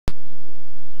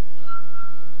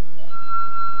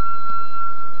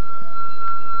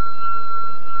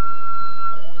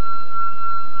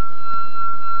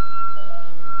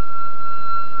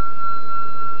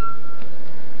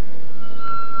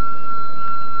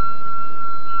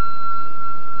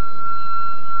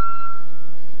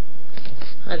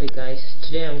Guys,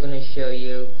 today I'm going to show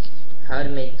you how to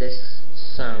make this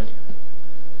sound.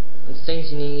 The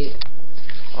things you need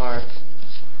are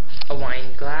a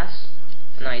wine glass,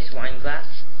 a nice wine glass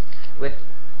with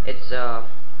its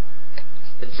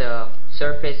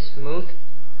surface smooth.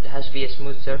 It has to be a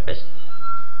smooth surface,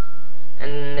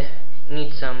 and you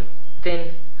need some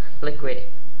thin liquid.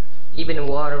 Even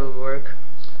water will work,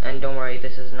 and don't worry,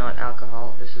 this is not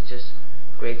alcohol, this is just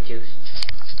grape juice.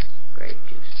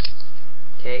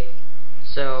 Okay,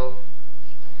 so,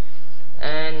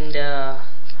 and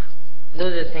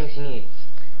those are the things you need,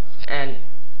 and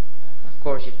of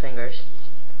course your fingers.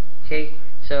 Okay,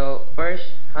 so first,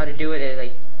 how to do it is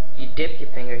like you dip your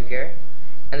finger here,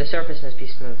 and the surface must be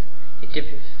smooth. You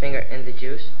dip your finger in the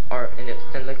juice or in the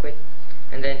thin liquid,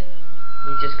 and then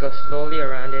you just go slowly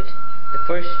around it. The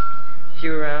first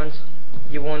few rounds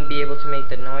you won't be able to make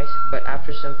the noise, but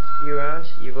after some few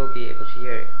rounds you will be able to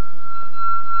hear it.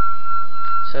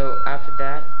 So after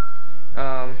that,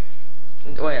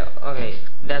 okay,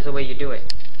 that's the way you do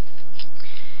it.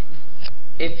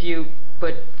 If you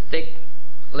put thick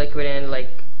liquid in, like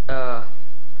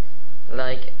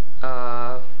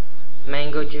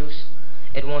mango juice,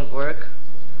 it won't work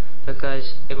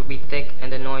because it will be thick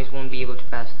and the noise won't be able to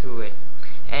pass through it.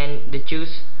 And the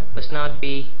juice must not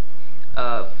be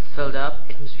filled up.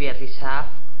 It must be at least half,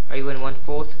 or even 1/4,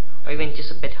 or even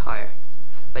just a bit higher.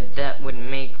 But that would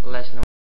make less noise.